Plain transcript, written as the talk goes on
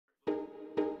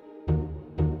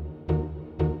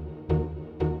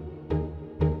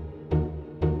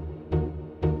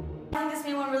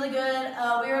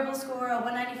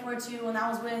forward to, and that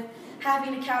was with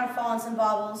having to count a fall and some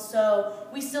bobbles. So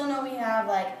we still know we have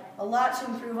like a lot to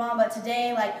improve on, but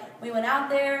today we went out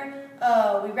there,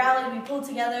 we rallied, we pulled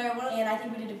together, and I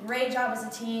think we did a great job as a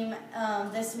team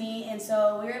this meet, and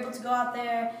so we were able to go out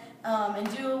there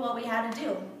and do what we had to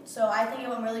do. So I think it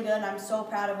went really good, and I'm so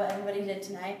proud of what everybody did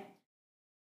tonight.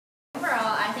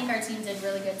 Overall, I think our team did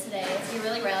really good today. We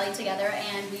really rallied together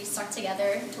and we stuck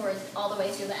together all the way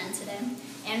through the end today.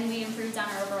 And we improved on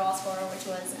our overall score, which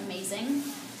was amazing.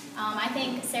 I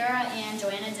think Sarah and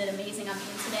Joanna did amazing on the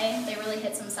team today. They really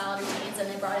hit some solid routines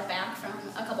and they brought it back from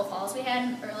a couple falls we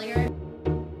had earlier.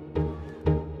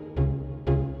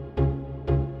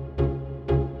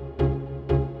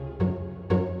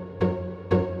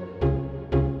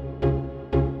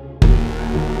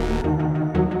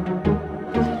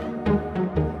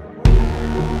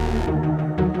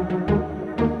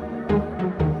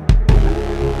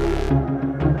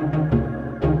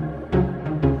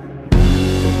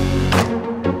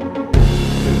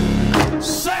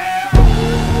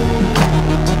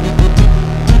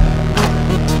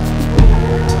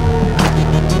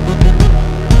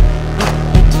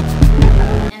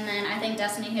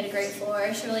 Hit a great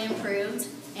floor. She really improved,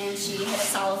 and she hit a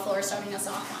solid floor, starting us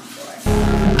off on the floor.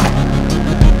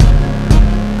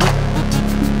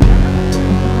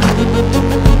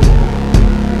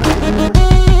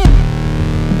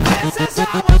 This is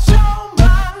how I show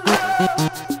my love.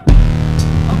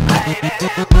 I'm baby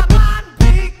in my mind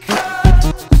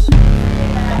because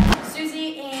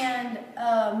Susie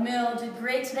and Mill did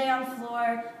great today on the floor.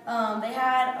 They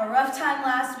had a rough time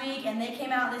last week, and they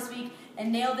came out this week and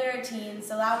nailed their routine,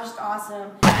 so that was just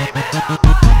awesome.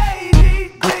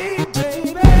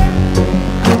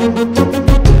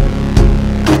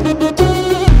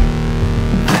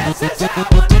 This is how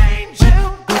an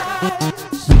angel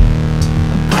cries.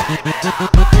 Blame it on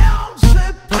my own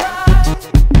surprise.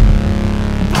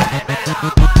 Blame it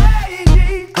on my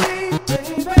ADD,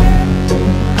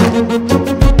 baby.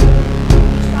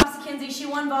 Kinsey, she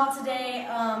won ball today.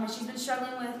 She's been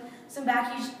struggling with some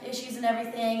back issues and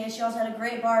everything, and she also had a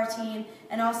great bar routine.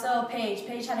 And also Paige.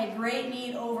 Paige had a great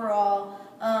meet overall.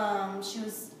 She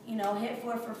was, hit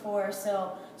 4 for 4,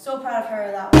 so proud of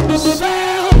her that one. This is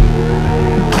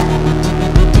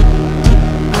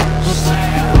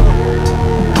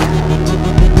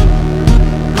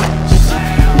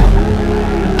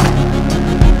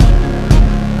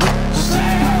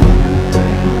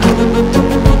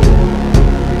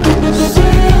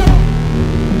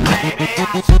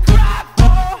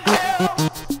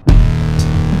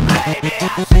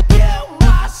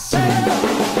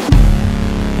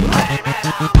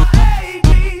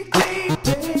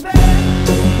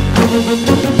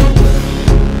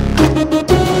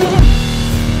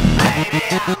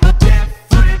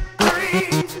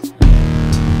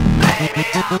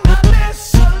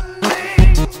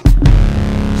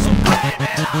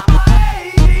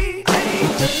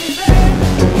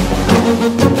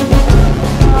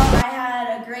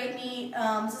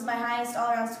my highest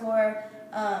all-around score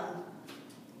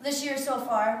this year so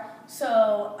far.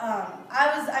 So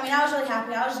I was really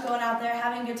happy. I was just going out there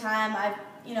having a good time. I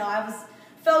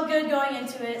felt good going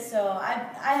into it. So I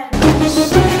had.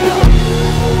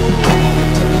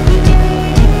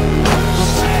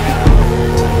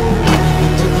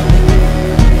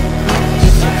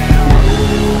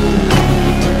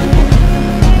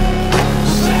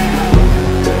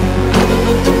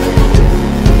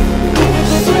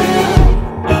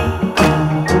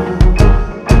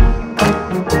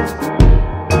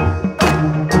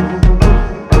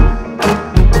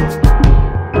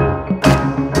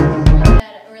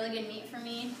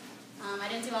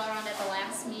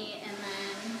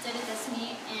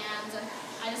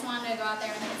 Go out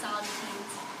there and hit solid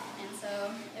routines, and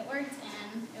so it worked,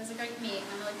 and it was a great meet.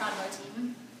 I'm really proud of our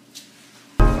team.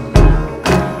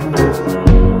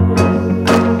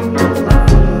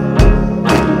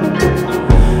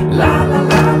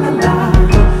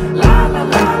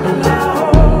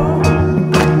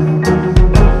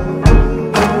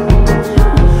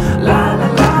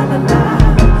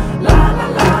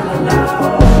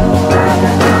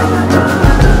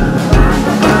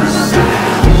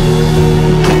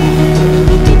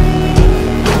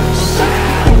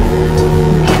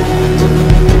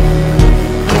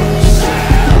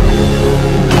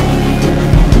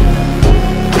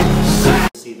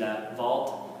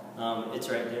 It's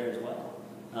right there as well.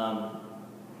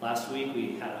 Last week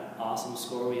we had an awesome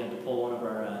score. We had to pull one of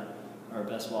our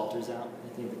best Walters out. I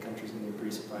think the country's going to be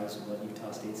pretty surprised with what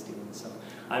Utah State's doing. So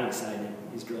I'm excited.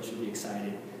 These girls should be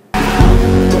excited.